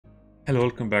Hello,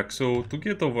 welcome back. So to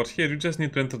get over here, you just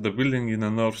need to enter the building in the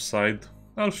north side.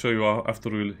 I'll show you after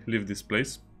we leave this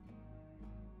place.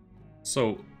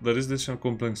 So the residential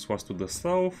complex was to the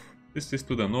south. This is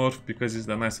to the north because it's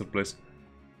the nicer place.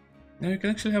 Now you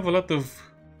can actually have a lot of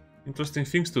interesting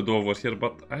things to do over here,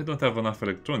 but I don't have enough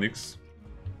electronics.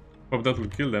 Hope that will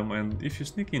kill them. And if you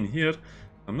sneak in here,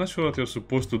 I'm not sure what you're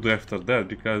supposed to do after that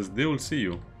because they will see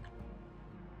you.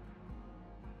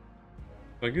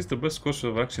 I guess the best course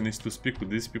of action is to speak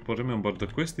with these people. Remember, the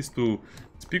quest is to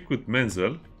speak with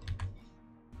Menzel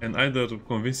and either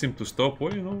convince him to stop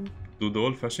or, you know, do the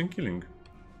old-fashioned killing.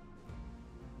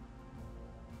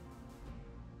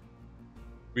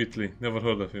 Whitley, never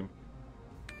heard of him.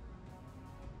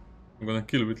 I'm gonna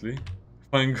kill Whitley.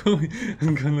 Fine,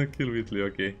 I'm gonna kill Whitley,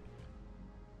 okay.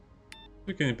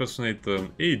 You can impersonate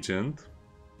an agent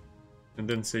and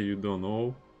then say you don't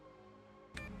know.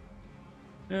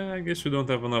 Yeah, I guess you don't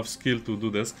have enough skill to do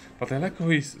this, but I like how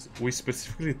we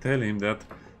specifically tell him that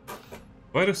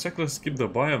virus cycles keep the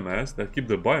biomass,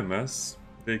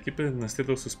 they keep it in a state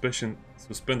of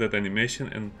suspended animation,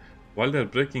 and while they're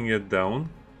breaking it down,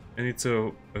 and it's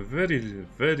a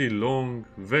very long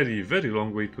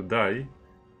way to die,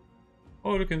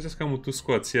 or you can just come with 2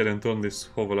 squads here and turn this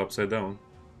hovel upside down.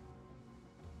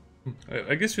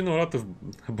 I guess you know a lot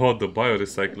about the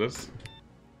biorecyclers.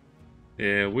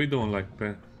 Yeah, we don't like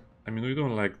we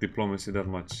don't like diplomacy that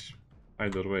much,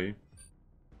 either way.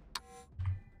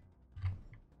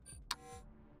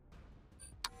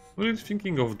 I'm really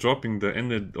thinking of dropping the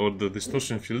end or the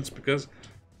distortion fields because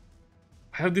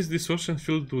I have this distortion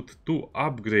field with 2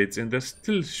 upgrades and they're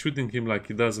still shooting him like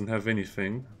he doesn't have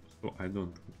anything. So I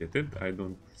don't get it. I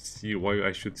don't see why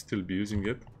I should still be using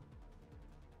it.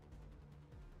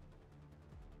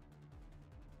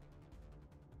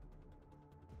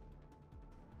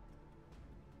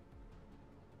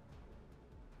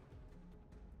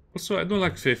 Also, I don't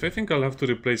like Faith. I think I'll have to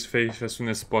replace Faith as soon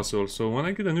as possible. So when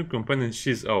I get a new companion,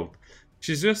 she's out.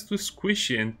 She's just too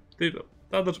squishy and the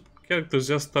other characters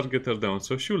just target her down.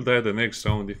 So she'll die the next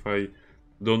round if I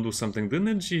don't do something. The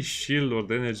energy shield or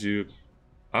the energy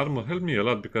armor helped me a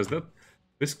lot because that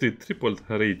basically tripled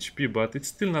her HP. But it's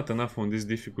still not enough on this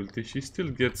difficulty. She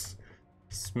still gets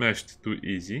smashed too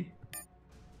easy.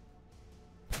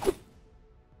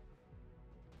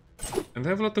 And I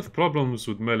have a lot of problems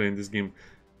with melee in this game.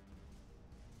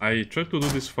 I tried to do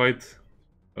this fight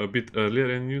a bit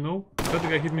earlier and you know, that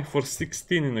guy hit me for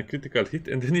 16 in a critical hit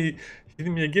and then he hit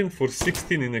me again for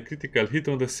 16 in a critical hit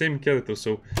on the same character.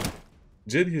 So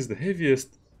Jedi is the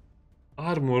heaviest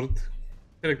armored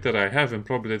character I have and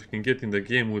probably that you can get in the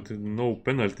game with no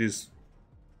penalties.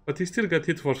 But he still got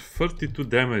hit for 32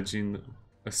 damage in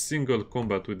a single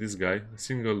combat with this guy, a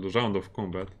single round of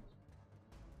combat.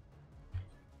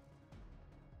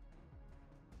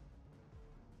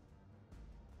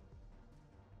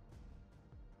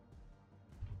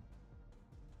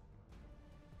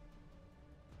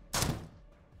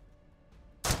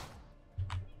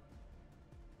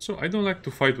 So I don't like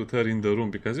to fight with her in the room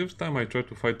because every time I try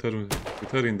to fight her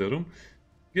with her in the room,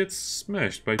 gets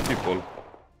smashed by people.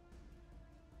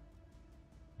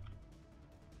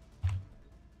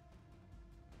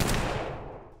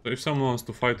 So if someone wants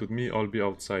to fight with me, I'll be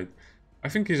outside. I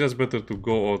think it's just better to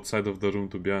go outside of the room,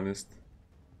 to be honest.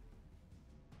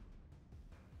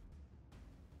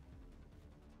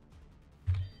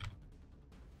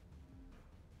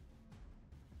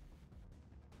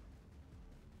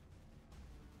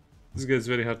 This guy is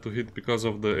very hard to hit because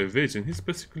of the evasion. He's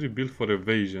basically built for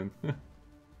evasion.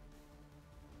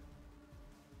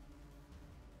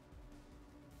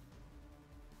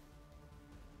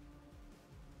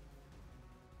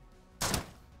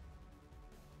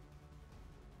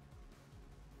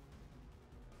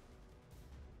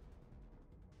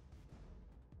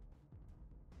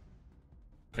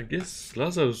 I guess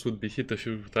Lazarus would be hit a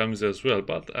few times as well,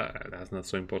 but that's not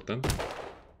so important.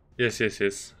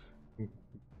 Yes.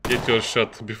 Get your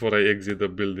shot before I exit the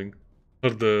building.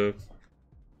 Or the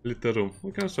little room.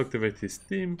 We can also activate his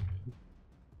team.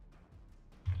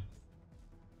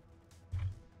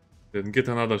 Then get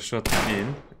another shot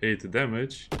in. 8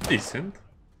 damage. Decent.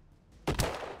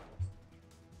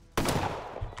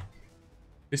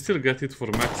 He still got it for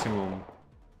maximum.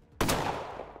 I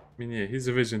mean, yeah, his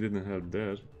evasion didn't help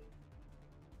there.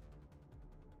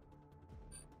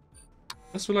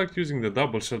 I also like using the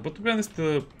double shot, but to be honest,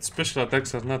 the special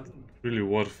attacks are not really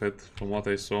worth it from what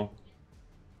I saw.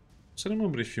 So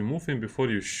remember, if you move him before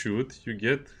you shoot, you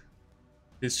get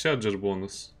his charger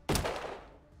bonus.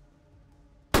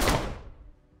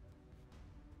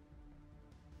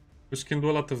 Which can do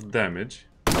a lot of damage.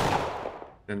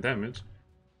 10 damage.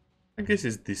 I guess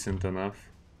it's decent enough.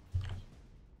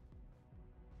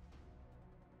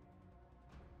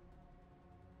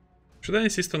 Should I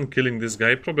insist on killing this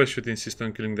guy? Probably I should insist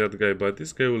on killing that guy, but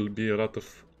this guy will be a lot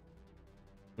of...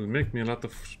 will make me a lot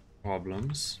of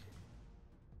problems.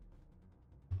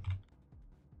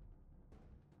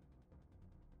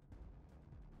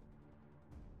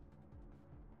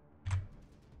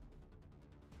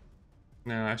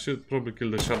 Yeah, I should probably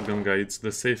kill the shotgun guy, it's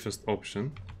the safest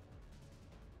option.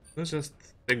 Let's just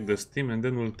take the steam and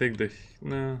then we'll take the...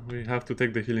 Nah, we have to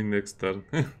take the healing next turn.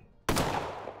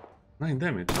 9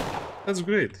 damage. That's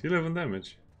great, 11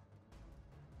 damage.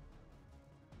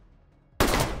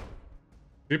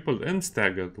 Crippled and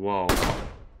staggered, wow.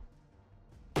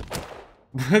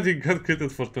 But he got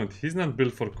critted for 20. He's not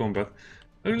built for combat.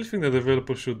 I really think the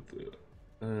developer should...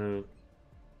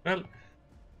 well,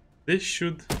 they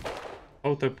should...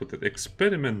 how do I put it?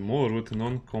 Experiment more with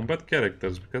non-combat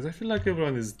characters. Because I feel like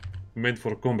everyone is made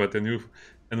for combat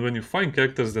and when you find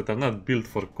characters that are not built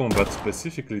for combat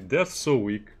specifically, they're so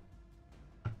weak.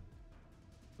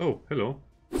 Oh, hello.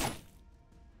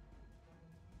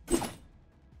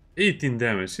 18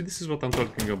 damage. See, this is what I'm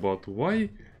talking about. Why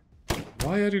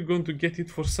are you going to get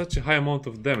it for such a high amount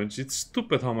of damage? It's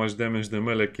stupid how much damage the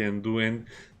melee can do, and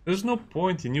there's no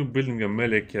point in you building a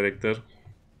melee character.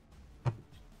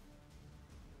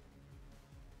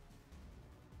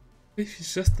 If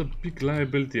it's just a big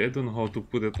liability, I don't know how to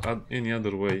put it any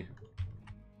other way.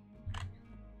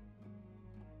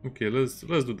 Okay, let's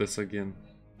do this again.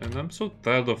 And I'm so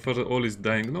tired of her always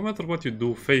dying. No matter what you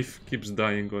do, Faith keeps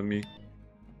dying on me.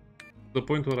 To the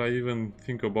point where I even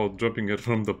think about dropping her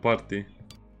from the party.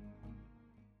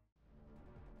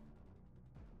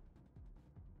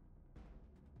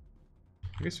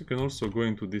 I guess you can also go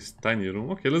into this tiny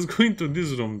room. Okay, let's go into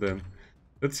this room then.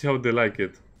 Let's see how they like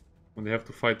it when they have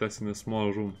to fight us in a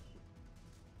small room.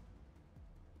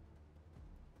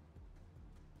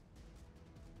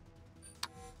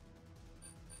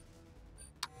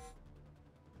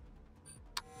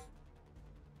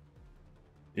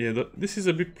 Yeah, this is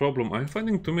a big problem. I'm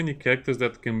finding too many characters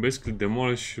that can basically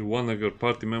demolish one of your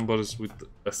party members with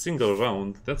a single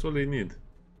round. That's all they need.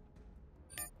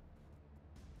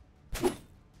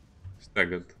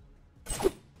 Staggered.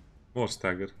 More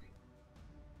staggered.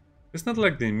 It's not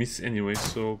like they miss anyway,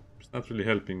 so it's not really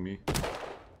helping me.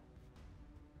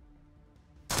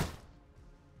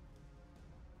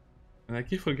 And I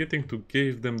keep forgetting to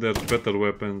give them their better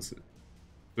weapons,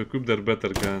 to equip their better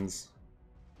guns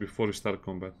before we start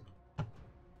combat.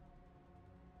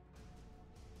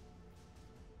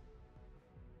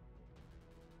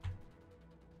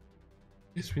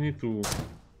 Guess we need to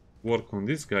work on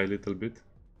this guy a little bit.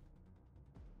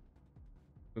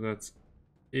 So that's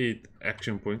 8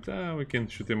 action points. We can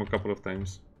shoot him a couple of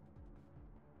times.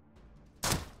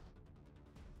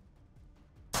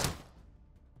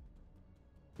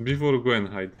 Before we go and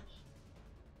hide.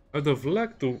 I'd have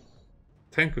liked to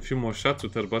tank a few more shots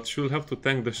with her, but she'll have to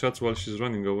tank the shots while she's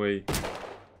running away.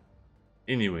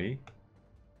 Anyway.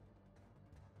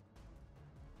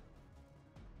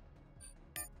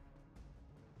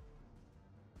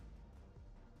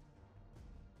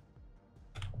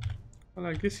 Well,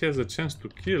 I guess he has a chance to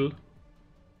kill.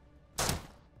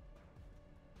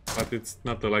 But it's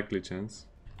not a likely chance.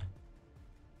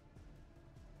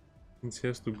 Since he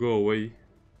has to go away.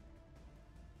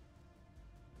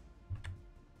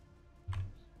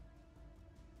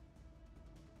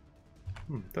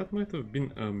 That might have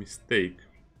been a mistake.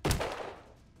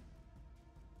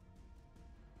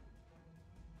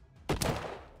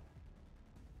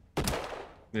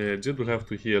 Yeah, Jed will have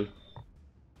to heal.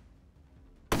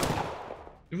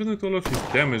 Even with all of his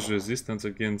damage resistance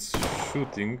against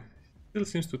shooting, he still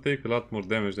seems to take a lot more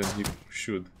damage than he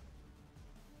should.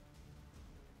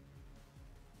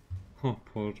 Oh,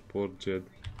 poor Jed.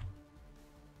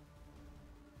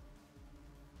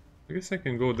 I guess I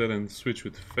can go there and switch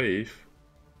with Faith.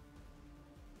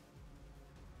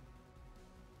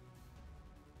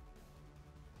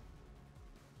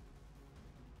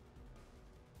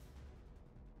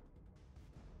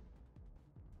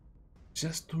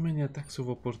 Just too many attacks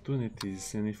of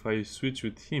opportunities, and if I switch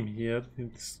with him here,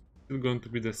 it's still going to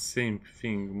be the same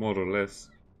thing, more or less.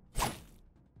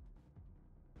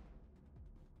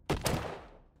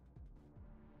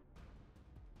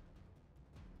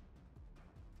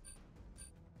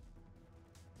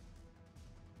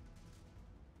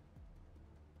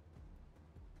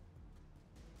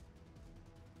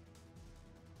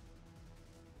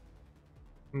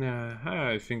 Nah,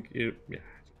 I think it, yeah.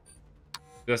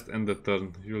 Just end the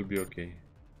turn, you'll be okay.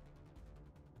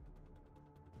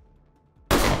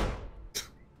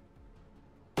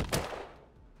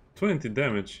 20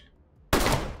 damage.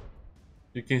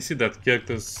 You can see that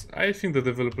characters, I think the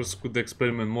developers could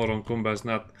experiment more on combats,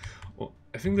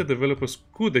 I think the developers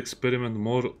could experiment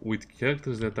more with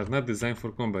characters that are not designed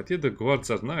for combat. Yeah, the guards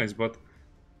are nice, but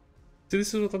see,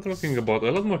 this is what I'm talking about.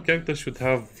 A lot more characters should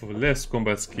have less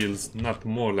combat skills, not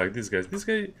more like these guys. This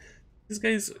guy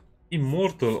is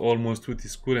immortal almost with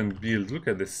his current build. Look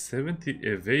at the 70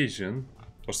 evasion,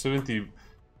 or 70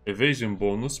 evasion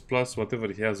bonus, plus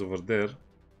whatever he has over there.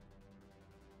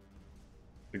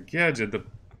 The gadget,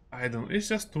 I don't, it's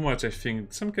just too much, I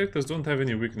think. Some characters don't have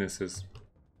any weaknesses.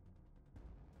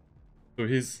 So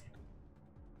he's...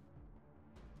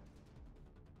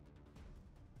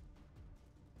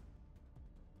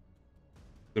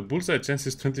 The bullseye chance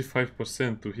is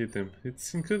 25% to hit him.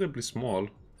 It's incredibly small.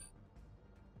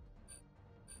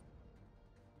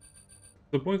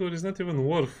 The point where it's not even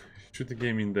worth shooting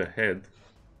him in the head.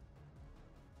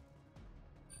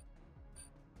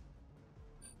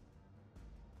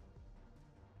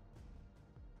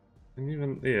 And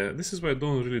even, yeah, this is why I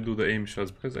don't really do the aim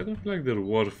shots, because I don't feel like they're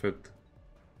worth it.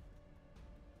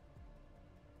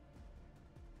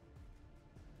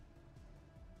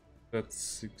 That's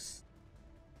 6.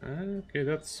 Okay,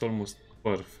 that's almost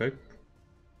perfect.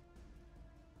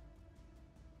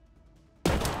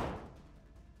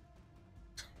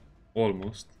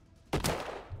 Almost.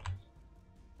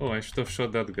 Oh, I should have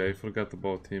shot that guy. I forgot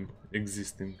about him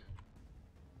existing.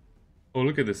 Oh,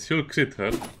 look at this. He'll crit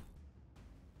her.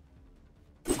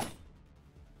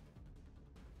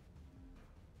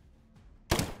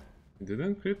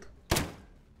 Didn't crit?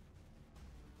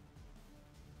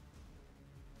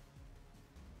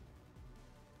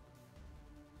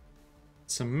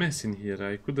 It's a mess in here.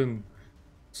 I couldn't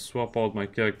swap out my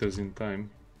characters in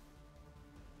time.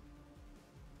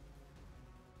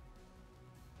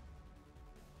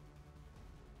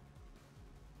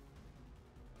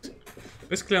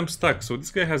 Basically, I'm stuck. So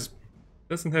this guy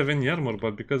doesn't have any armor,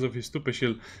 but because of his stupid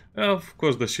shield, of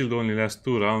course the shield only lasts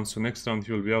 2 rounds. So next round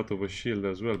he will be out of a shield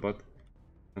as well. But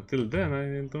until then,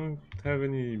 I don't have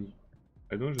any.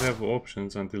 I don't really have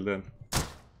options until then.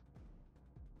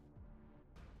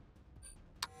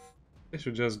 I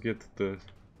should just get the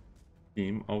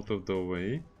team out of the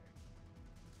way.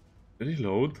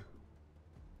 Reload.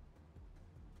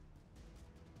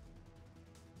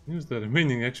 Use the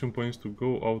remaining action points to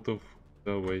go out of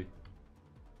the way.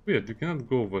 Weird, you cannot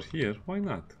go over here. Why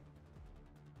not?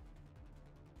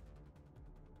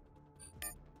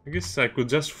 I guess I could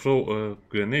just throw a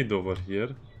grenade over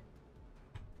here.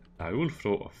 I will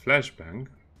throw a flashbang.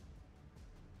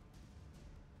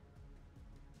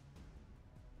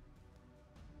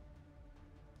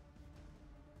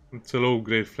 It's a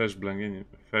low-grade flashbang anyway.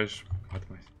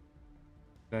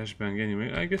 Flashbang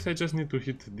anyway. I guess I just need to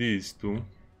hit these two.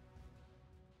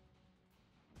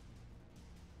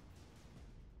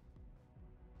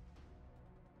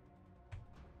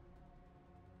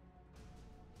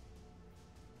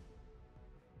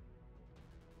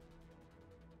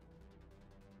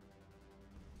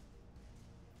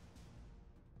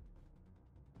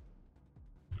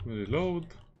 Reload.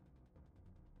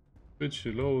 Switch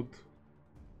reload.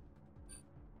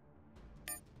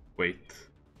 Wait.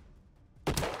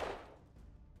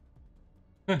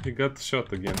 He got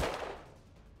shot again.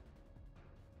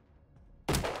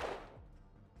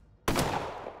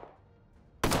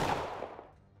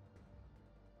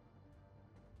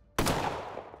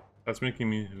 That's making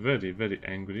me very, very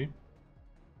angry.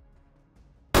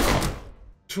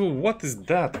 Dude, what is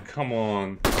that? Come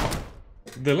on.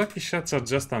 The lucky shots are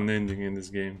just unending in this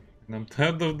game. And I'm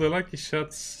tired of the lucky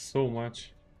shots so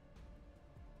much.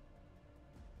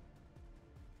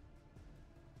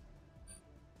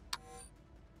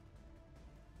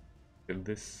 Look at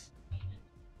this.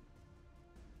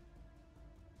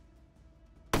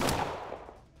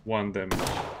 1 damage.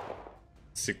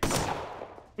 6.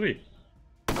 3.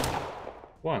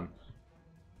 1.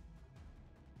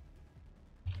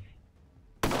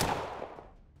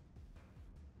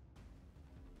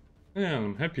 Yeah,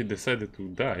 I'm happy he decided to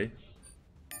die.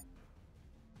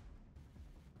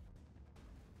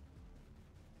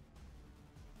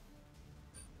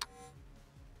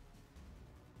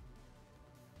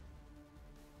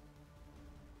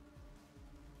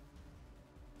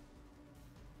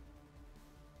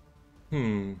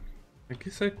 I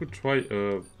guess I could try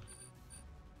a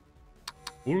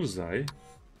bullseye.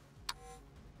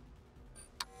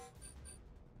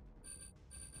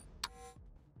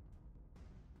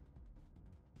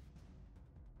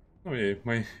 Oh yeah,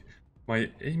 my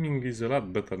aiming is a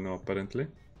lot better now apparently.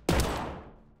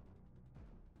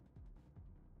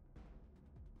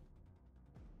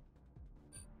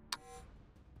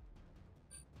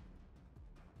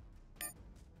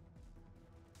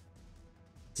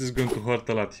 This is going to hurt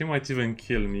a lot. He might even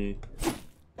kill me.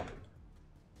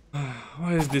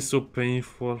 Why is this so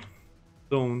painful?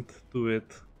 Don't do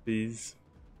it, please.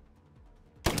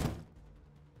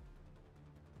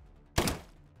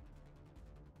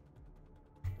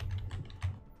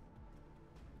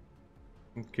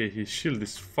 Okay, his shield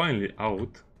is finally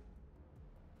out.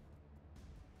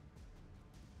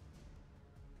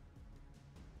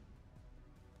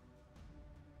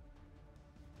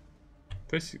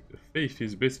 Faith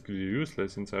is basically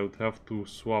useless since I would have to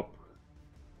swap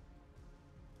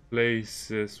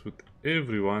places with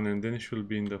everyone and then she will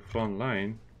be in the front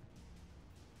line.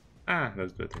 Ah,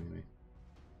 let's do it anyway.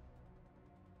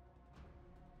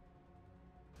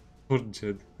 Poor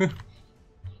Jed.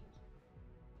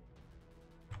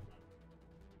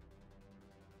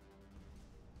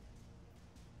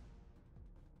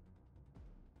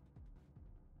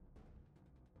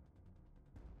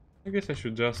 I guess I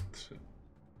should just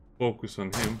focus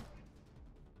on him.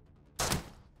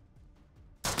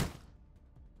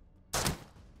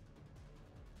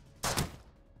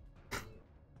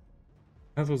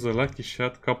 That was a lucky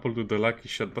shot coupled with a lucky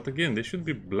shot, but again, they should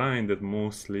be blinded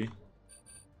mostly.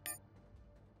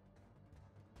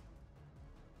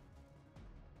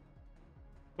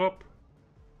 Swap.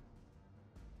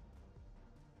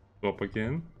 Swap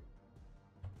again.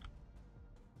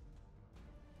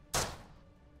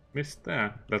 Missed.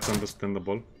 Ah, that's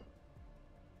understandable.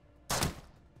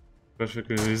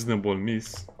 Perfectly reasonable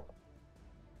miss.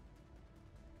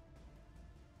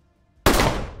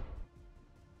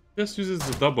 Just uses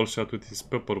the double shot with his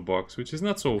pepper box, which is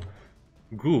not so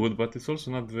good, but it's also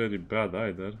not very bad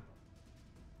either.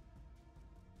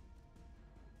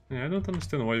 Yeah, I don't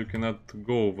understand why you cannot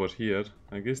go over here.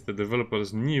 I guess the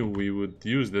developers knew we would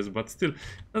use this, but still, it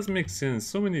does make sense.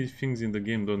 So many things in the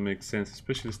game don't make sense,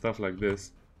 especially stuff like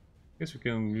this. I guess we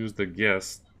can use the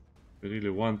gas. We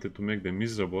really wanted to make them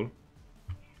miserable.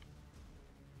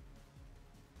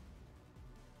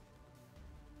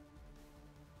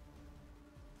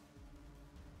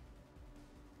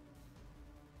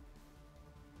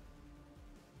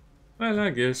 Well,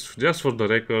 I guess, just for the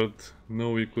record,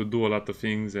 know we could do a lot of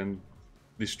things and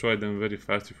destroy them very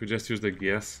fast if we just use the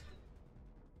gas.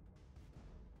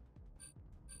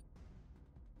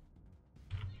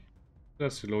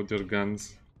 Just reload your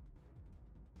guns.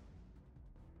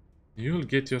 You'll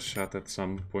get your shot at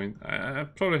some point. I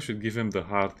probably should give him the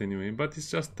heart anyway, but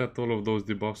it's just that all of those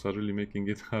debuffs are really making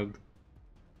it hard.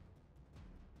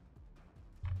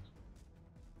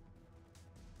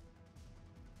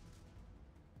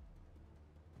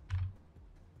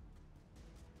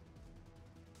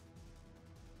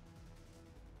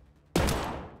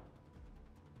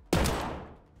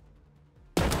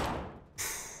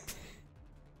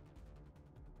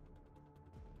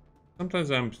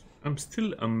 Sometimes I'm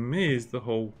still amazed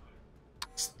how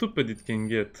stupid it can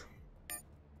get.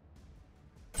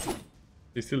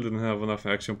 They still didn't have enough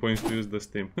action points to use the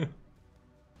steam.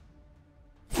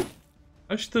 I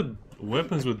wish the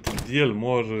weapons would deal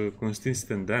more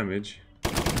consistent damage.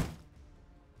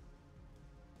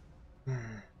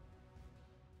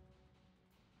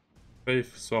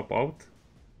 Faith swap out.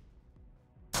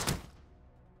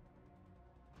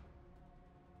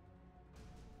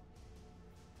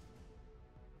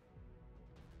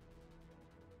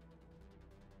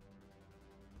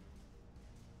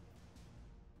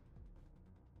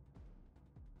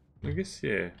 I guess,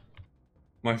 yeah.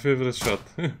 My favorite shot.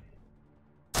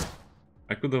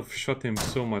 I could have shot him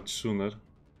so much sooner.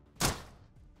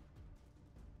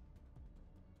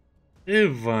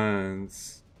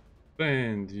 Evans!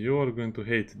 Friend, you're going to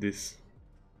hate this.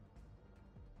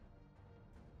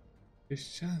 His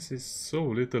chance is so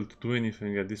little to do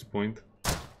anything at this point.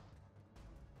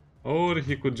 Or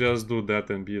he could just do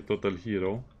that and be a total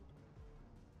hero.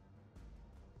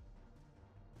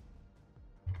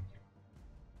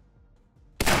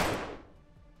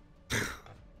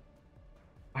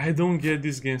 I don't get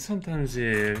this game. Sometimes,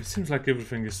 yeah, it seems like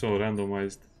everything is so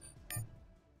randomized.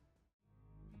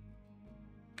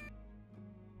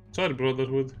 Sorry,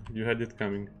 Brotherhood, you had it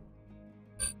coming.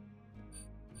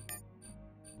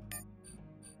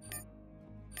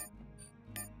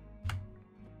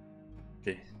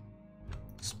 Okay.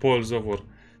 Spoils over.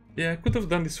 Yeah, I could have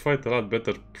done this fight a lot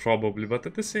better, probably, but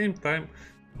at the same time,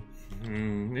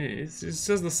 it's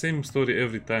just the same story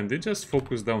every time. They just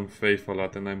focus down Faith a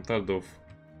lot, and I'm tired of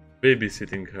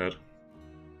babysitting her.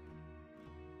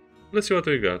 Let's see what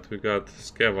we got. We got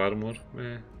Scav armor.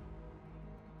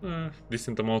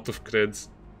 Decent amount of creds.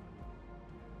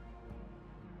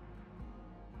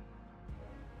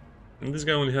 And this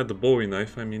guy only had the Bowie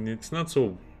knife. I mean, it's not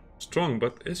so strong,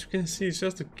 but as you can see, it's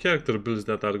just the character builds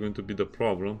that are going to be the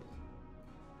problem.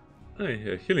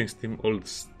 Hey, healing steam, old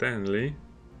Stanley.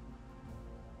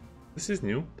 This is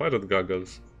new. Pirate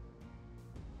goggles.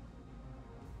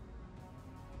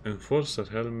 Enforcer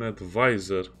helmet,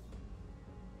 visor.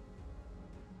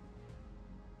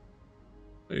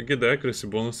 You get the accuracy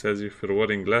bonus as if you're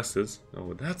wearing glasses.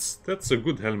 Oh, that's a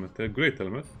good helmet, a great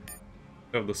helmet.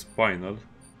 You have the spinal.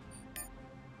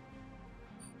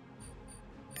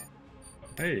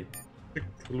 Hey,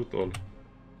 loot all.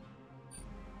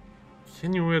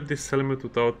 Can you wear this helmet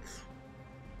without...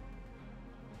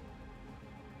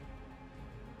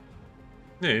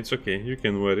 Yeah, it's okay, you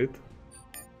can wear it.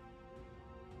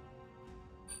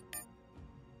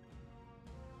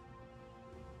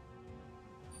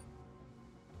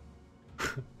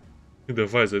 The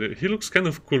visor, he looks kind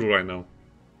of cool right now.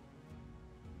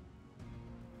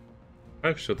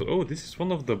 5-shot. Oh, this is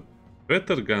one of the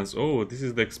better guns. Oh, this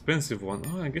is the expensive one.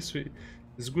 Oh, I guess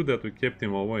it's good that we kept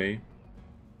him away.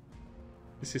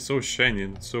 This is so shiny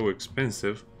and so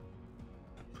expensive.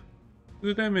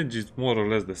 The damage is more or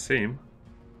less the same.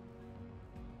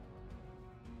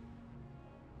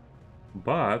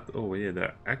 But, oh yeah,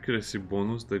 the accuracy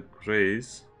bonus, the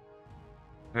graze.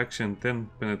 Action 10,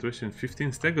 penetration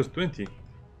 15, stagger 20. Of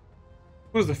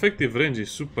course, the effective range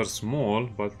is super small,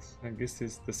 but I guess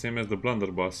it's the same as the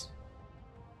blunderbuss.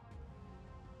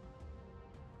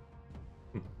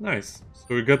 Nice,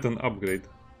 so we got an upgrade.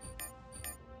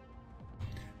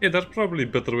 Yeah, there are probably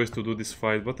better ways to do this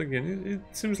fight, but again, it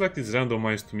seems like it's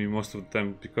randomized to me most of the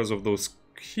time because of those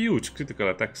huge critical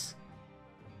attacks.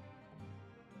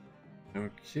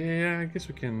 Okay, I guess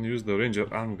we can use the ranger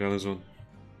arm guns on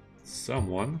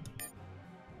someone.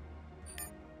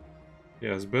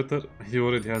 Yes, better. He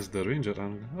already has the ranger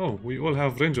arm gun. Oh, we all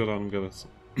have ranger arm guns.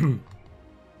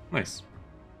 Nice.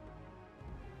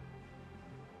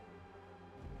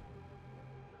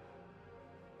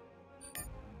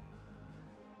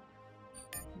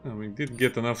 Oh, we did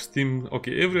get enough steam.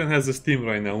 Okay, everyone has a steam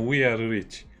right now. We are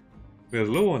rich. We are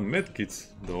low on medkits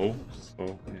though,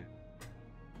 so yeah.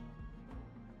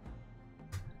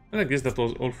 And I guess that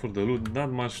was all for the loot.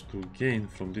 Not much to gain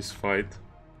from this fight.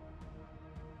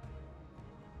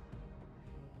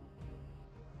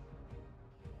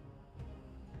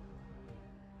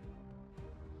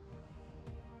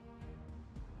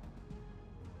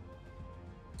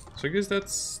 So I guess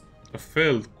that's a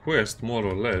failed quest, more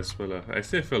or less. Well, I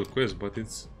say failed quest, but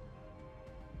it's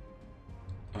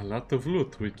a lot of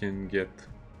loot we can get.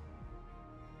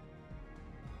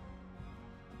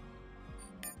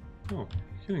 Oh,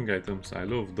 healing items, I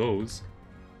love those.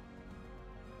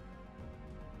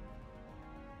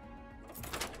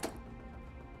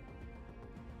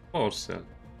 Power cell.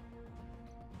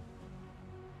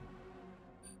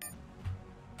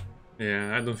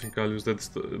 Yeah, I don't think I'll use that.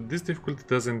 This difficulty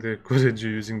doesn't encourage you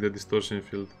using the distortion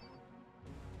field.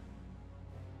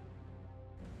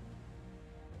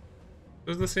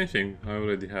 It's the same thing I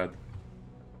already had.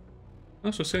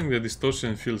 Also, saying the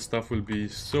distortion field stuff will be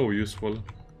so useful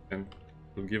and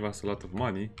will give us a lot of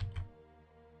money.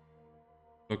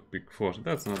 Lockpick 4,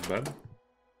 that's not bad.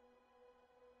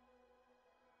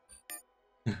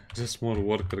 Just more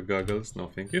worker goggles, no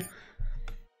thank you.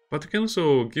 But you can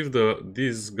also give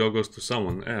these goggles to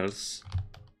someone else.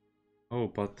 Oh,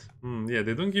 but yeah,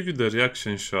 they don't give you the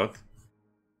reaction shot.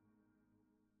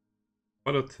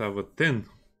 Pilot have a 10%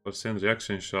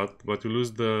 reaction shot, but you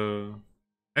lose the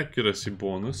accuracy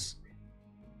bonus.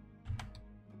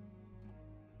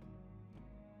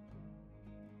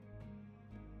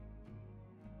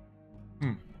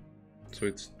 So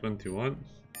it's 21,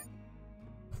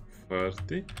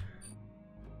 30.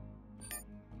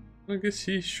 I guess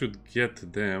he should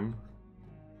get them.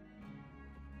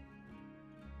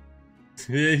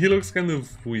 Yeah, he looks kind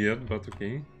of weird, but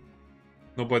okay.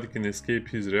 Nobody can escape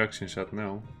his reaction shot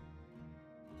now.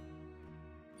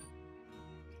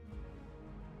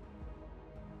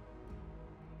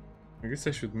 I guess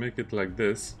I should make it like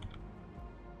this.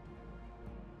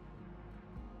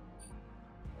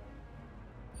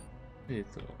 Wait,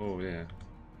 oh yeah.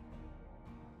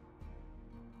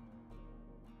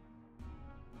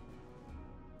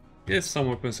 Yes, some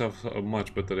weapons have a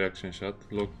much better reaction shot.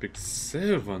 Lockpick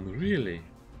 7, really?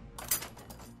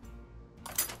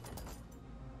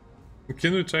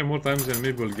 Can we try more times and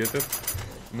maybe we'll get it?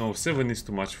 No, 7 is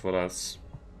too much for us.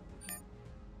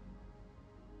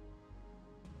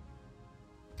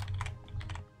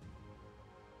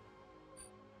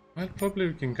 Well, probably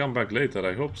we can come back later,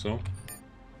 I hope so.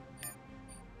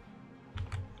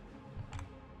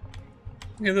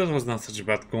 Yeah, that was not such a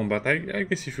bad combat. I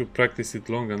guess if you practice it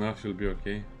long enough, you'll be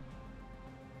okay.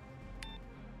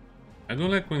 I don't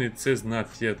like when it says not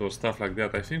yet or stuff like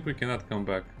that. I think we cannot come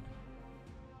back.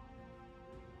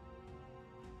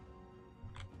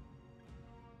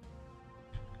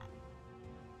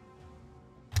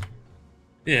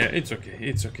 Yeah, it's okay,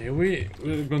 it's okay.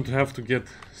 We're going to have to get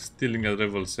stealing at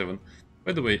level 7.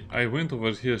 By the way, I went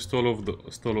over here, stole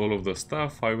all of the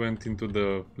stuff. I went into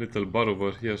the little bar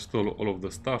over here, stole all of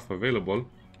the stuff available.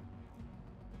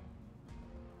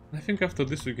 I think after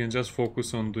this we can just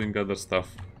focus on doing other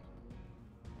stuff.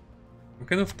 I'm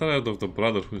kind of tired of the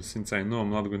Brotherhood since I know I'm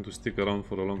not going to stick around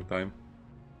for a long time.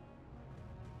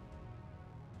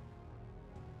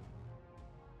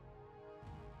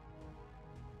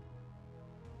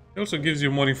 It also gives you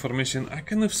more information. I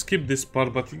kind of skipped this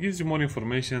part, but it gives you more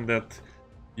information that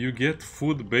you get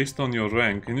food based on your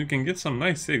rank, and you can get some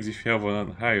nice eggs if you have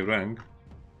a high rank.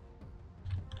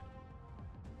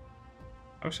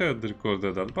 I wish I had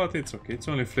recorded that, but it's okay, it's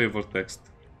only flavor text.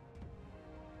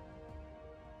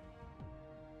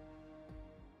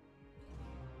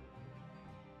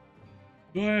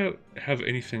 Do I have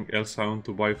anything else I want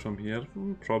to buy from here?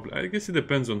 Probably. I guess it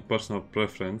depends on personal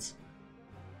preference.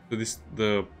 So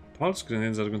the pulse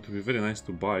grenades are going to be very nice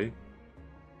to buy.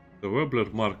 The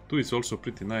Webbler Mark II is also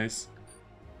pretty nice.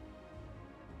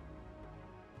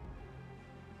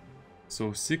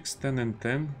 So 6, 10 and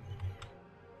 10.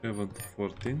 11 to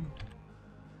 14.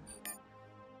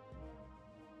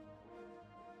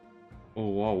 Oh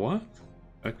wow, what?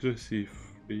 Accuracy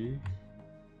 3.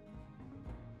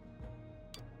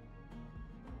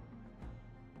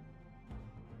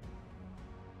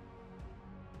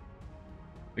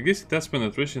 I guess it has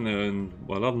penetration and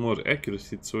a lot more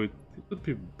accuracy, so it would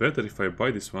be better if I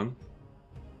buy this one.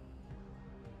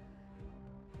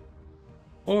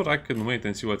 Or I can wait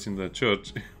and see what's in the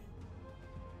church.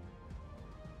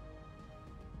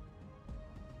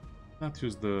 Not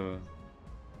use the...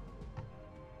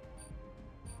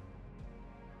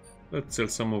 Let's sell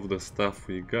some of the stuff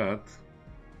we got.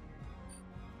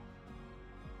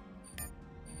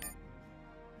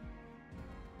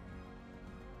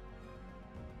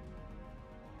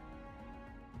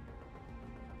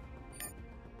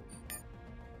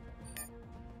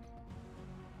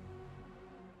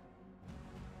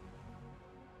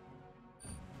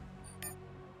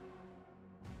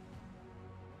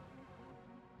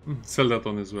 Sell that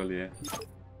one as well, yeah.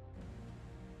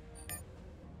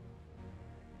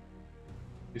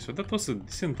 Okay, so that was a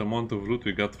decent amount of loot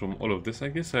we got from all of this. I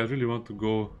guess I really want to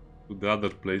go to the other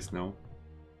place now.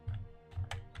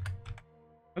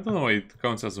 I don't know why it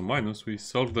counts as a minus. We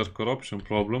solved their corruption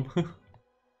problem.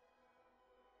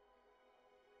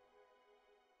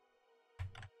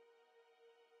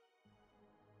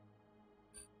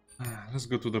 Let's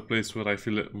go to the place where I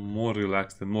feel more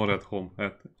relaxed and more at home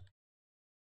at.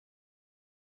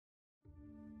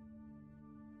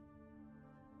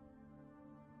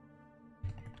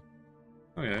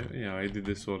 Oh yeah, I did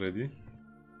this already.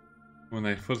 When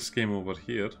I first came over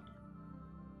here.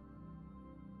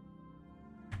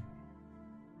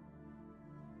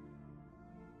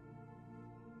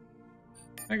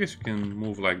 I guess you can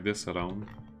move like this around.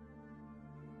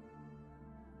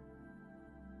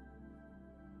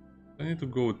 I need to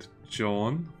go with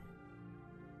John.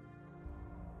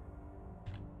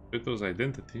 Peter's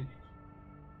identity.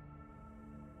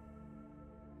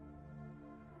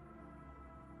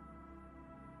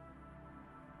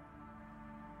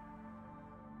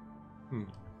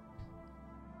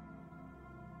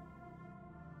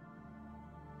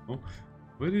 Oh,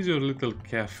 where is your little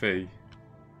cafe?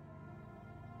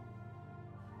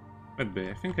 Med Bay.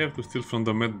 I think I have to steal from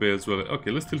the Med Bay as well.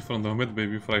 Okay, let's steal from the Med Bay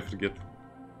before I forget.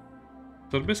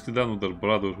 So we're basically done with the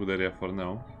Brotherhood area for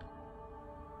now.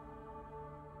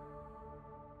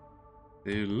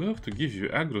 They love to give you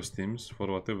aggro steams for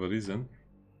whatever reason.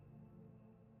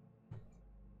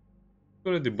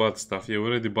 We already bought stuff. Yeah, we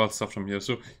already bought stuff from here.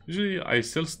 So usually I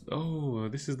sell. Oh,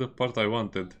 this is the part I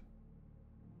wanted.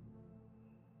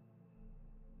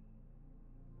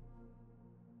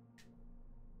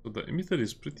 So the emitter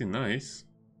is pretty nice.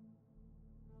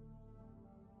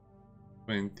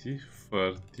 20,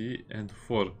 30 and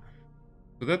 4.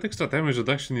 So that extra damage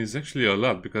reduction is actually a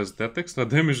lot, because that extra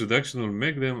damage reduction will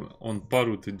make them on par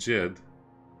with Jed.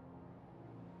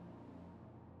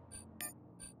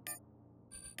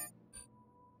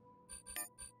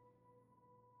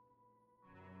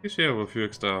 I guess we have a few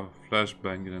extra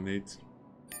flashbang grenades.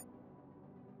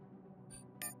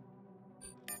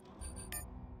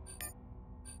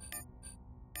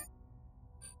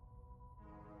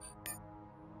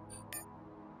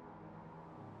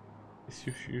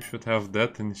 You should have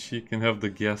that, and she can have the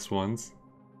gas ones.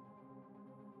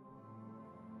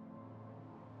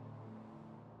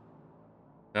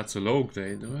 That's a low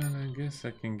grade. Well, I guess I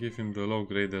can give him the low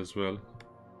grade as well.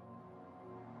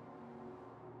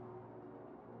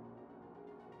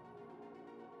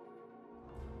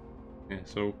 Yeah,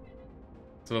 so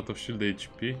it's a lot of shield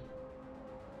HP.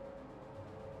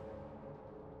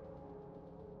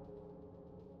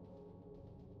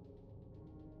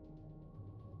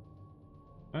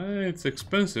 It's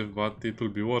expensive, but it will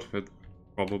be worth it,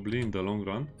 probably in the long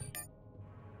run.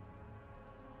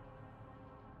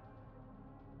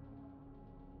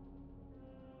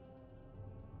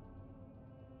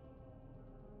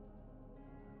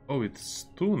 Oh, it's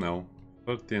 2 now.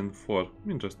 30 and 4.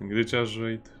 Interesting. Recharge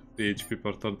rate, 3 HP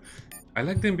per turn. I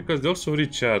like them because they also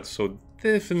recharge, so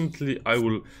definitely I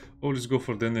will always go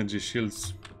for the energy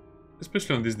shields.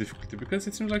 Especially on this difficulty, because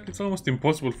it seems like it's almost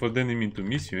impossible for the enemy to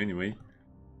miss you anyway.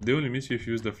 They only miss you if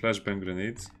you use the flashbang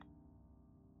grenades.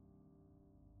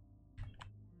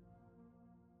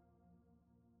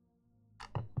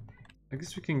 I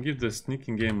guess we can give the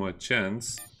sneaking game a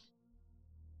chance.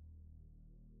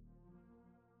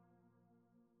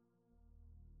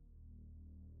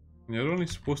 You're only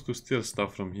supposed to steal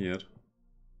stuff from here.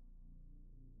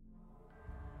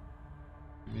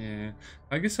 Yeah,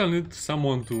 I guess I'll need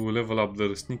someone to level up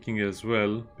the sneaking as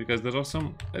well, because there are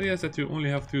some areas that you only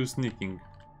have to use sneaking.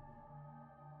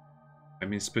 I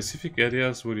mean, specific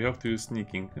areas where you have to use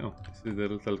sneaking. Oh, this is the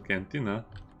little cantina.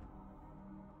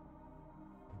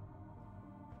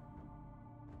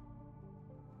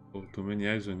 Oh, too many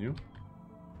eyes on you.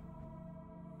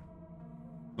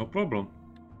 No problem.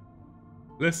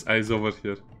 Less eyes over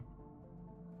here.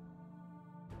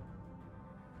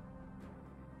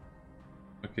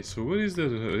 Okay, so where is the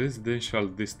residential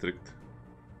district?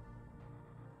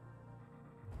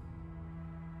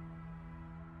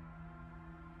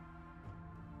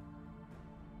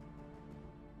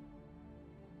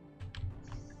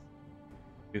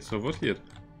 It's over here.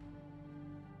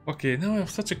 Okay, now I have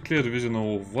such a clear vision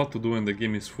of what to do when the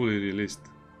game is fully released.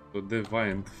 So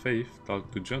Deviant Faith,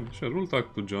 talk to John. Sure, we'll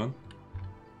talk to John.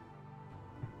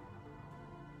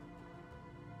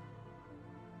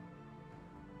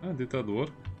 Ah, did that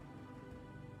work?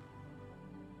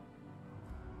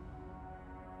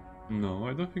 No,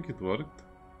 I don't think it worked.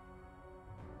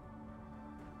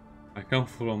 I come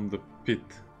from the pit.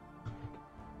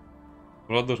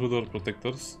 Brotherhood or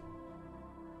protectors?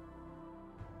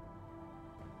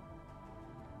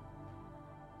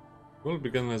 We all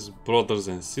began as brothers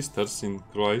and sisters in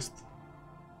Christ.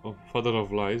 Oh, father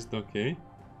of lies, okay.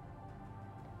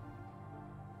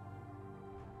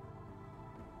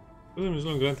 Freedom is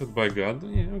not granted by God.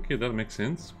 Yeah, okay, that makes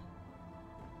sense.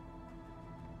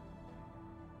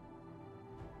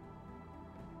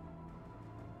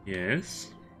 Yes.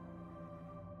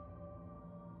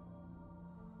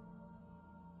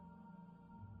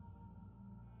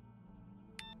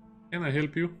 Can I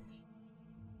help you?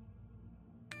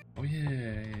 Oh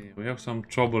yeah, we have some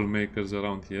troublemakers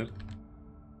around here.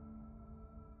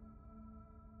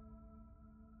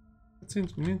 It's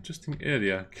an interesting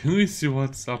area. Can we see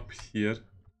what's up here?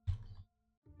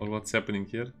 Or what's happening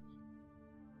here?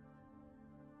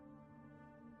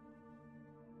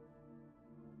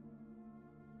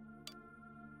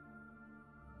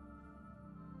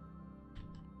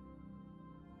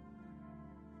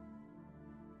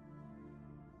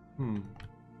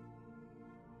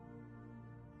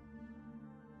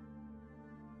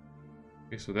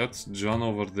 Okay, so that's John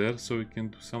over there, so we can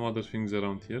do some other things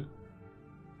around here.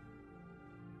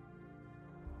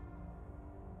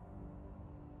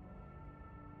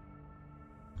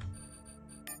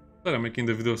 Sorry, I'm making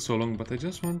the video so long, but I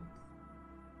just want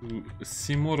to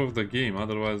see more of the game,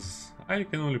 otherwise I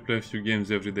can only play a few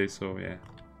games every day, so yeah.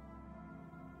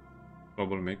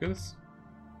 Troublemakers.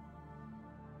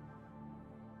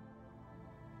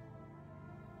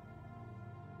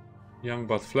 Young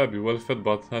but flabby, well-fed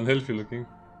but unhealthy looking.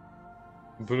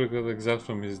 Bureaucrat exiled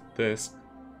from his desk.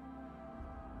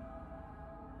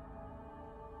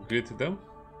 Greeted them.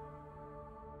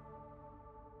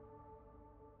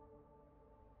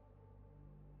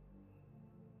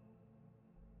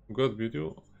 God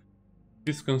video.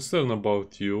 He's concerned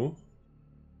about you.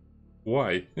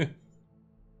 Why?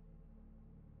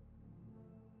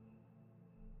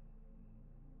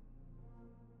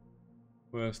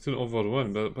 We're still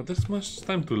overwhelmed, but there's much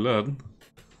time to learn.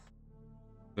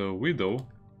 The widow.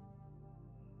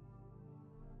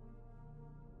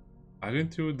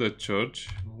 Aren't you the church?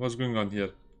 What's going on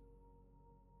here?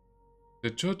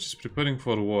 The church is preparing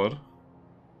for war.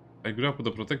 I grew up with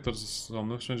the protectors, so I'm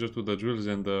no stranger to the drills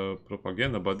and the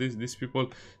propaganda, but these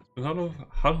people spend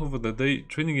half of the day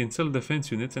training in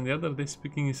self-defense units and the other day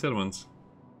speaking in sermons.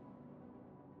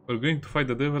 We're going to fight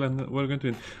the devil and we're going to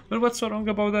win. Well, what's so wrong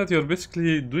about that? You're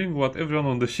basically doing what everyone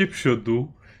on the ship should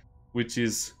do, which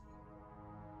is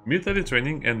military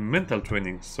training and mental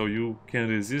training, so you can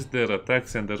resist their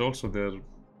attacks, and there's also their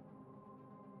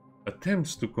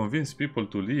attempts to convince people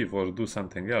to leave or do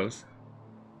something else.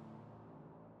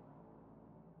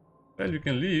 Well, you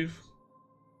can leave.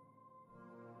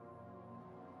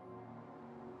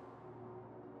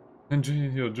 Enjoy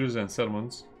your drills and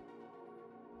sermons.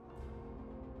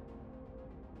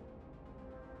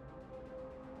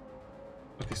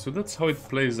 Okay, so that's how it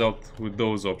plays out with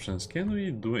those options. Can we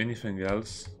do anything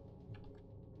else?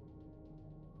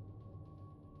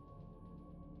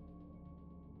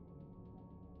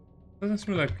 Doesn't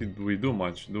seem like we do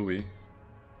much, do we?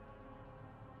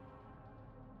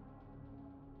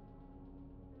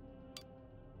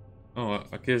 Oh,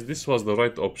 I guess this was the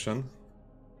right option.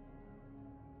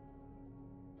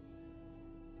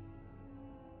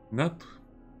 Not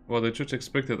what the church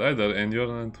expected either, and you're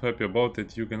not happy about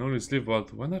it. You can always leave,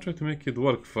 but why not try to make it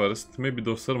work first? Maybe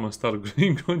those sermons start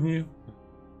growing on you.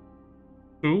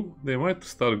 True, they might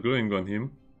start growing on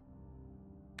him.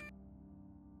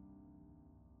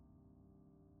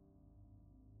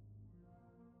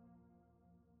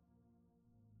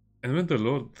 And when the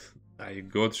Lord thy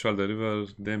God shall deliver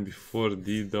them before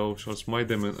thee, thou shalt smite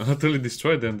them and utterly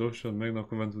destroy them, thou shalt make no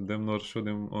covenant with them, nor show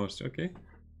them mercy. Okay.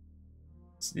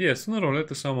 Yeah, sooner or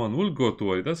later someone will go to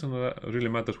war. It doesn't really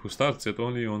matter who starts it,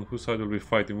 only on whose side will be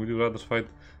fighting. Would you rather fight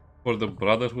for the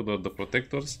Brotherhood or the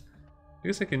Protectors? I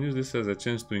guess I can use this as a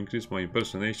chance to increase my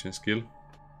impersonation skill.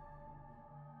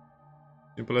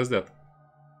 Simple as that.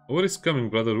 War is coming,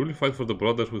 brother. Will you fight for the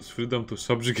Brotherhood's freedom to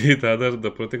subjugate other, the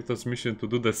Protector's mission to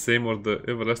do the same, or the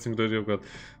everlasting glory of God?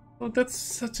 Oh, that's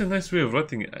such a nice way of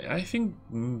writing it. I think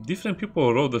different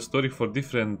people wrote the story for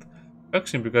different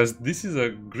faction, because this is a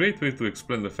great way to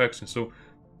explain the faction. So,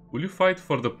 will you fight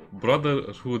for the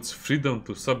Brotherhood's freedom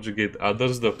to subjugate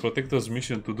others, the Protector's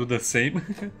mission to do the same?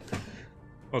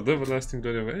 Or the everlasting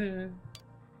glory of God?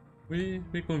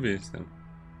 We convinced them.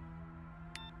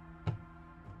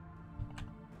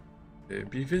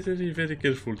 Be very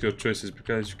careful with your choices,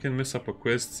 because you can mess up a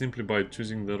quest simply by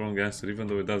choosing the wrong answer, even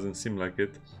though it doesn't seem like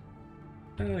it.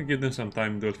 Give them some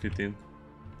time, they'll fit in.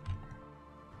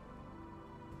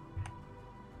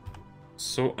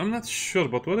 So, I'm not sure,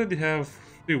 but what did he have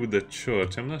to do with the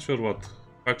church? I'm not sure what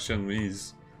faction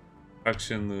is,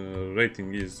 faction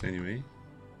rating is anyway,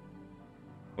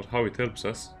 or how it helps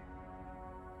us.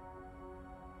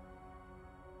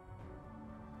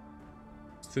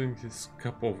 Stirring his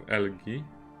cup of algae.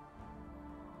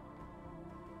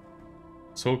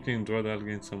 Soaking dried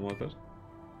algae in some water.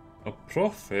 A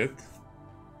prophet?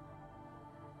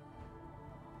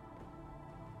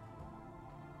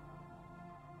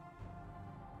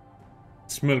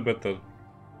 Smell better.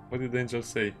 What did the angel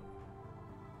say?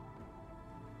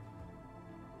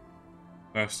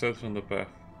 I have strayed from the path.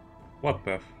 What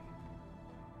path?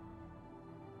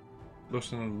 Thou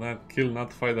shalt not kill,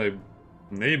 not fight thy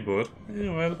neighbor?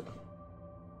 Yeah, well.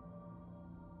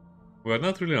 We are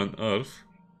not really on Earth.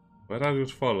 Where are your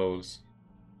followers?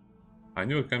 I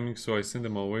knew you were coming, so I sent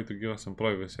them away to give us some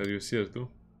privacy. Are you here too?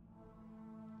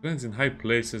 Friends in high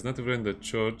places, not even in the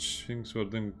church. Things were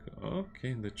doing...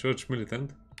 Okay, the church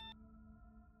militant.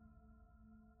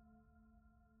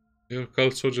 You're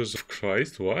called soldiers of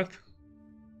Christ? What?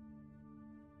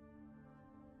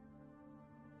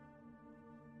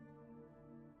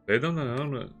 Lay down their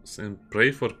arms and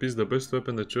pray for peace. The best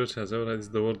weapon the church has ever had is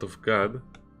the word of God.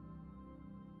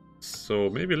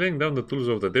 So maybe laying down the tools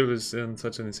of the devil is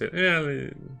such an insane... Yeah,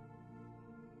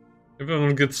 everyone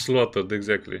will get slaughtered,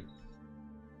 exactly.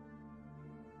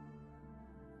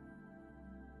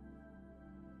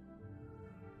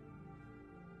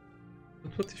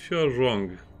 But what if you are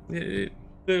wrong?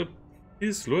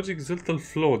 His logic is a little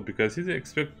flawed, because he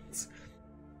expects...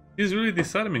 He's really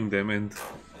disarming them, and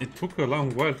it took a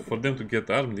long while for them to get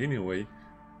armed anyway.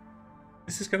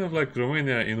 This is kind of like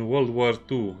Romania in World War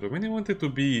II. Romania wanted to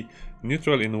be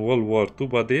neutral in World War II,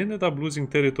 but they ended up losing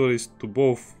territories to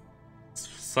both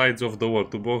sides of the war,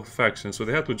 to both factions, so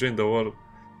they had to join the war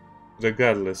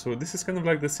regardless. So this is kind of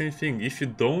like the same thing. If you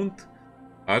don't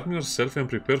arm yourself and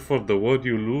prepare for the war,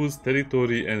 you lose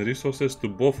territory and resources to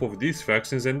both of these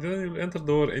factions, and then you'll enter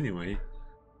the war anyway.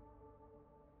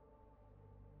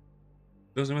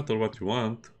 Doesn't matter what you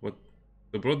want, what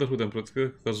the Brotherhood and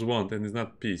Protectors want, and it's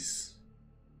not peace.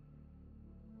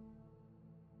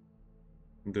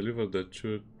 Deliver the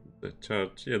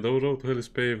charge. Yeah, the road to hell is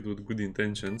paved with good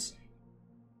intentions.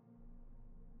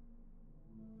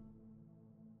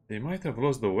 They might have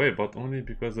lost the way, but only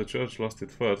because the church lost it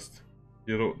first.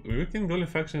 You think the only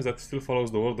faction that still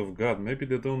follows the word of God. Maybe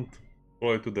they don't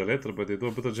follow it to the letter, but they do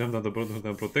a better job than the Brothers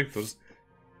and Protectors.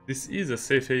 This is a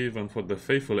safe haven for the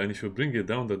faithful, and if you bring it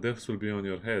down, the deaths will be on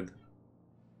your head.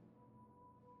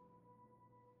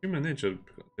 Human nature.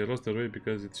 They lost their way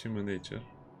because it's human nature.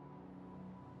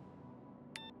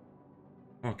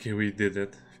 Okay, we did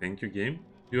it. Thank you, game.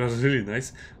 You are really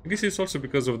nice. I guess it's also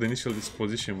because of the initial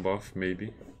disposition buff,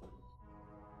 maybe.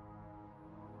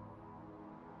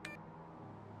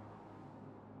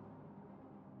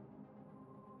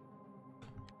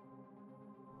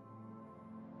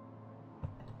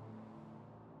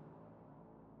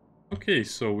 Okay,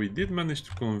 so we did manage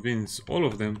to convince all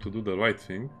of them to do the right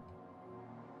thing.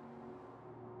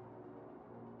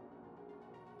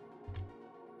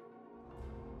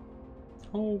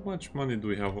 How much money do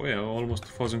we have? Oh yeah, almost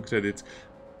 2000 credits.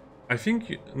 I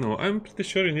think, no, I'm pretty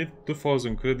sure you need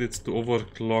 2000 credits to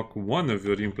overclock one of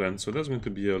your implants, so that's going to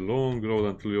be a long road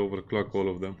until you overclock all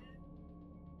of them.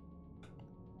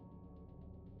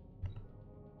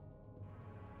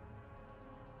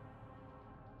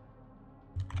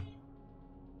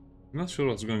 I'm not sure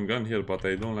what's going on here, but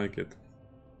I don't like it.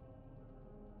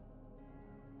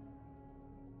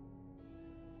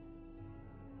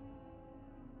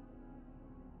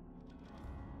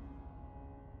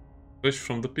 Fresh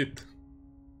from the pit.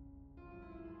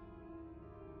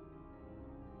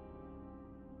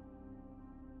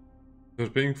 You're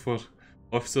paying for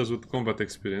officers with combat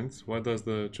experience. Why does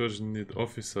the church need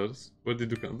officers? Where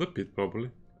did you come? The pit,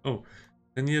 probably. Oh,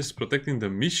 10 years protecting the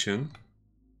mission.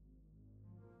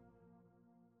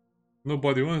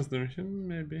 Nobody wants the mission,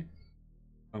 maybe.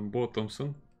 I'm Bo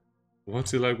Thompson.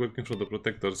 What's it like working for the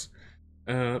protectors?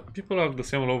 People are the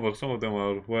same all over. Some of them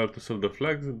are where to sell the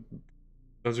flags.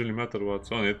 Doesn't really matter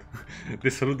what's on it.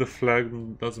 They salute the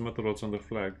flag, doesn't matter what's on the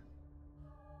flag.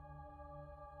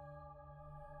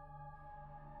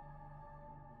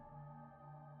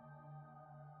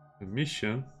 The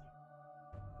mission.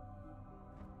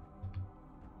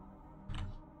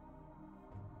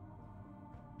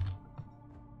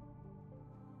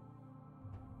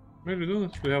 Maybe we don't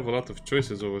actually have a lot of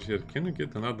choices over here. Can we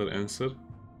get another answer?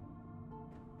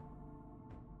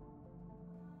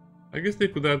 I guess they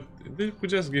could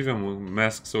just give him a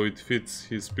mask so it fits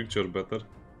his picture better.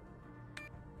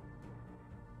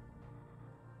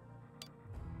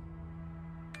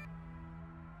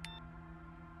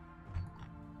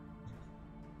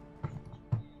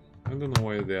 I don't know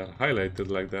why they are highlighted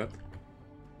like that.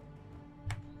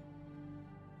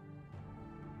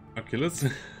 Okay,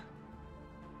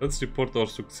 let's report our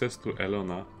success to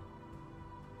Elona.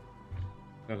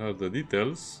 Tell her the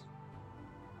details.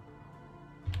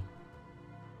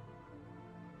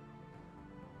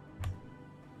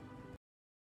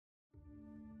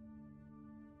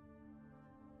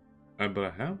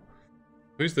 Abraham?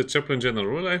 Who is the chaplain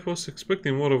general? Well, I was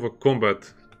expecting more of a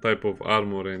combat type of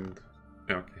armor and...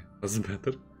 yeah, okay, that's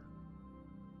better.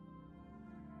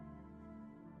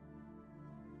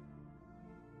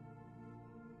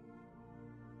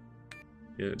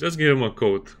 Yeah, just give him a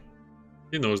coat.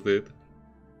 He knows that.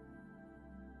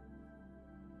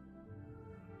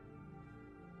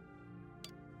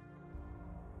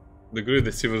 The Great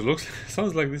Deceiver looks...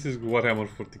 sounds like this is Warhammer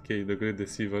 40k, the Great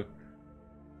Deceiver.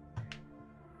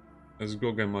 As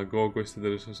Gog and Magog wasted the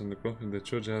resources on the coffin, the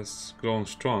church has grown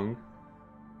strong.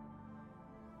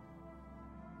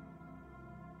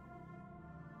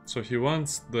 So he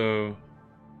wants the...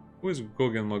 who is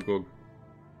Gog and Magog?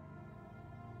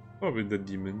 Probably the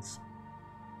demons.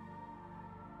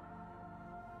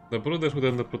 The Brotherhood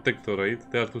and the Protectorate,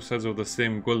 they are two sides of the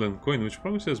same golden coin, which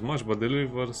promises much but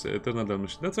delivers eternal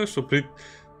damnation. That's actually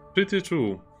pretty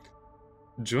true.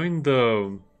 Join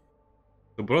the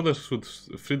Brotherhood,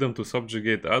 freedom to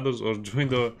subjugate others, or join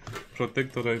the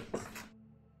Protectorate,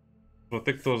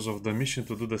 protectors of the mission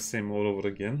to do the same all over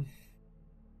again.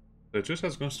 The church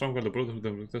has gone stronger, the Brotherhood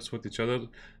and protectors fight each other,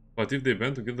 but if they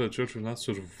band together, the church will not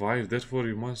survive. Therefore,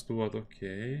 you must do what?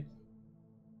 Okay.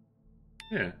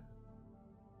 Yeah.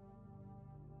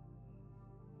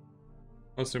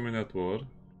 Let's remain at war.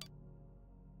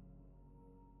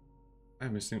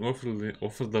 I'm missing.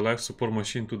 Offer the life support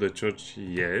machine to the church.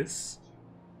 Yes.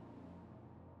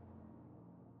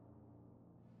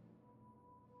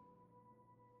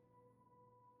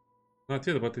 Not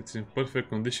yet, but it's in perfect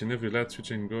condition. Every light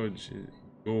switch and gauge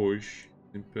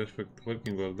in perfect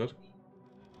working order.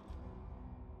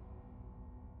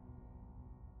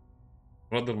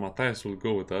 Brother Matthias will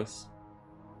go with us.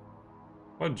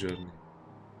 What journey?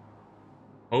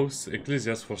 House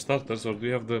Ecclesias for starters, or do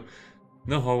you have the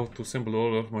know-how to assemble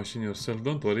all of machine yourself?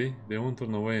 Don't worry, they won't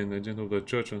turn away an agent of the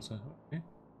church and so. Okay.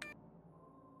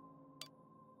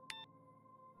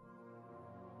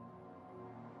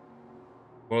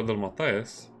 Brother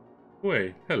Matthias.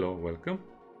 Wait, hello, welcome.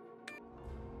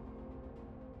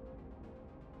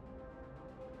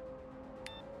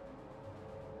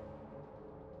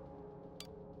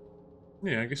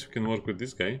 Yeah, I guess we can work with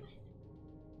this guy.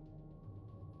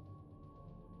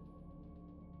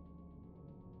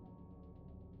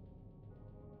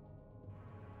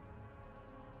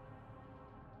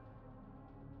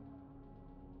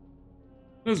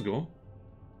 Let's go.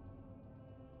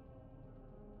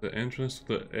 The entrance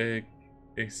to the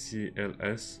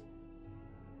ACLS.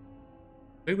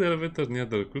 Take the elevator near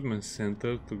the recruitment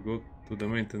center to go to the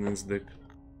maintenance deck.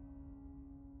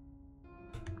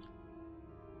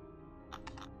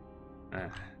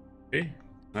 Okay,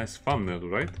 nice thumbnail,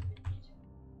 right?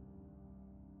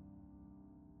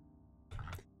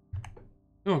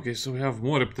 Okay, so we have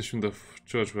more reputation in the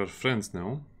church. We are friends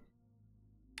now.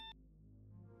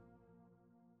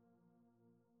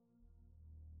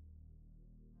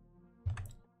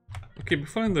 Okay,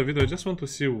 before I end the video, I just want to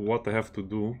see what I have to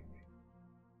do.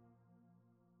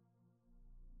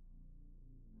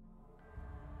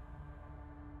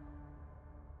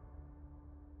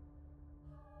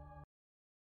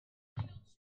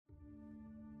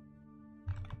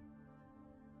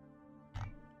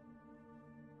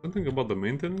 Something about the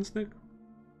maintenance deck?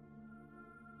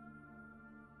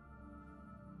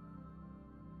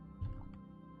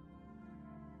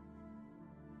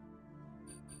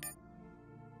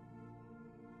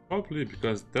 Probably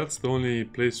because that's the only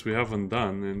place we haven't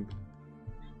done, and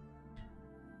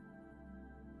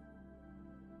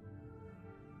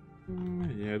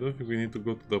yeah, I don't think we need to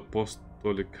go to the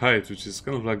Apostolic Heights, which is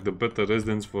kind of like the better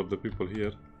residence for the people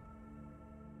here.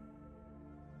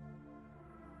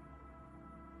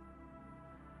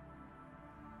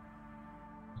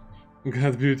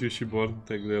 God beauty, Shiborn.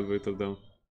 Take the elevator down.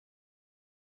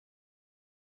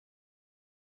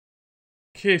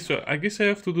 Okay, so I guess I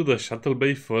have to do the shuttle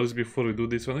bay first before we do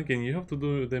this one. Again, you have to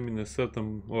do them in a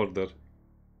certain order.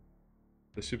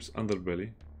 The ship's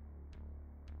underbelly.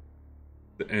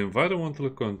 The environmental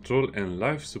control and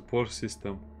life support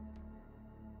system.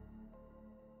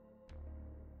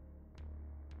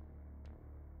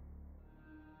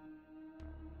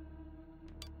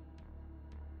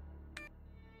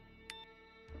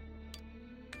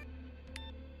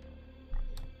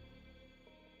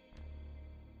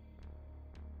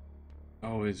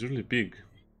 Oh, it's really big.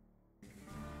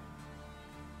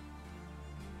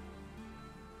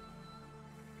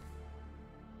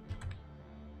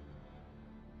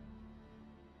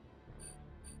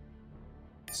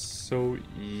 So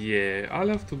yeah, I'll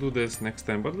have to do this next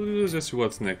time, but let's just see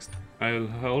what's next. I'll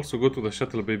also go to the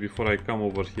shuttle bay before I come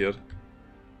over here.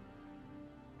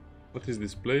 What is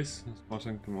this place? Small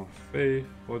Sanctum of Faith.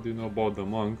 What do you know about the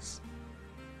monks?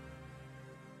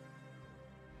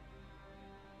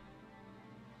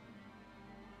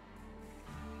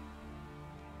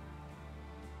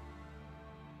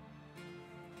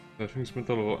 I think it's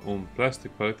metal on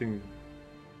plastic, but I think...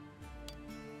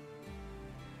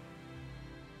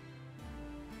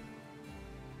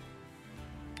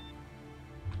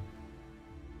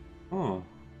 Oh.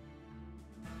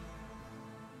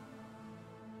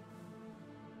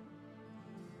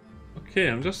 Okay,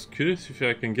 I'm just curious if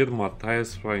I can get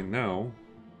Matthias right now.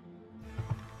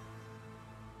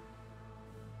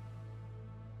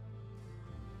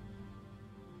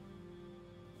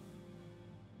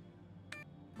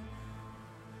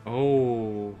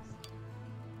 Oh.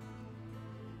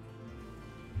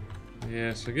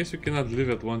 Yes, I guess you cannot leave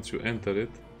it once you enter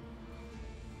it.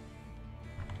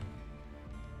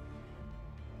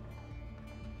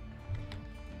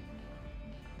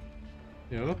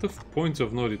 Yeah, a lot of points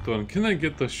of no return. Can I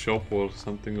get a shop or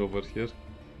something over here?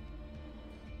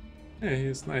 Yeah,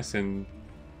 he's nice and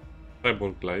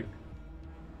cyborg-like.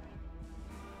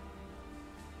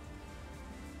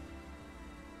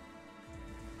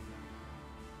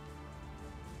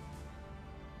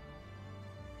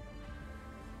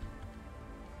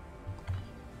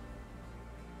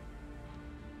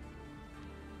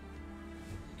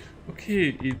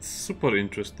 Okay, it's super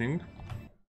interesting.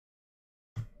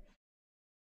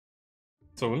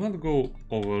 So we'll not go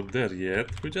over there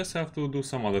yet, we just have to do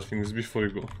some other things before we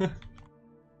go.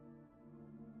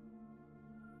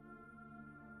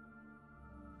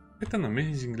 What an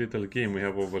amazing little game we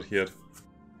have over here.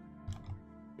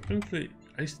 Apparently,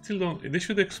 I still don't... They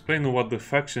should explain what the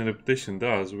faction reputation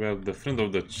does. We are the friend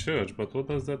of the church, but what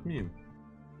does that mean?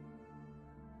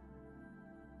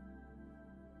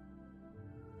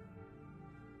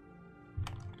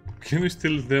 Can we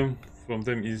steal them from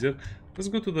them easier? Let's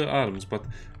go to the arms, but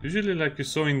usually like you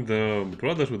saw in the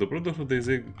Brotherhood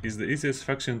is the easiest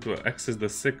faction to access the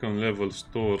second level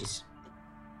stores.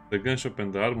 the gun shop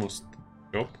and the armor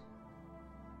shop.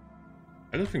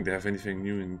 I don't think they have anything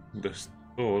new in the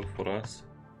store for us.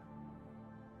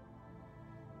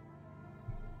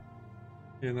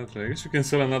 Yeah, not really. I guess you can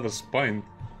sell another spine.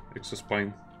 Extra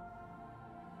spine.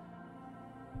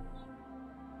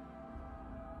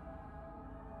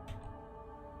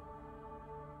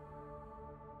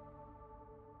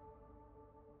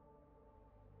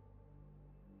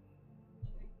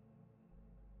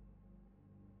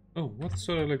 Oh, what's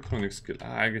our electronic skill?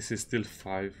 I guess it's still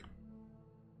 5.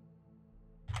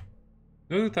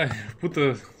 Now that I put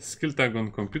a skill tag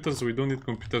on computers, we don't need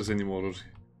computers anymore.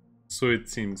 So it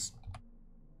seems.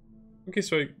 Okay,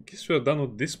 so I guess we are done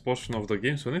with this portion of the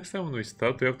game. So next time when we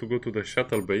start, we have to go to the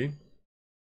shuttle bay.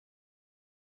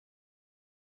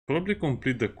 Probably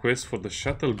complete the quest for the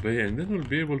shuttle bay, and then we'll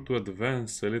be able to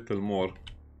advance a little more.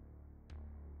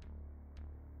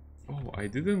 Oh, I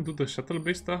didn't do the shuttle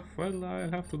bay stuff? Well,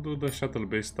 I'll have to do the shuttle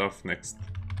bay stuff next.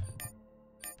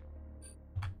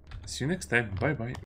 See you next time. Bye bye.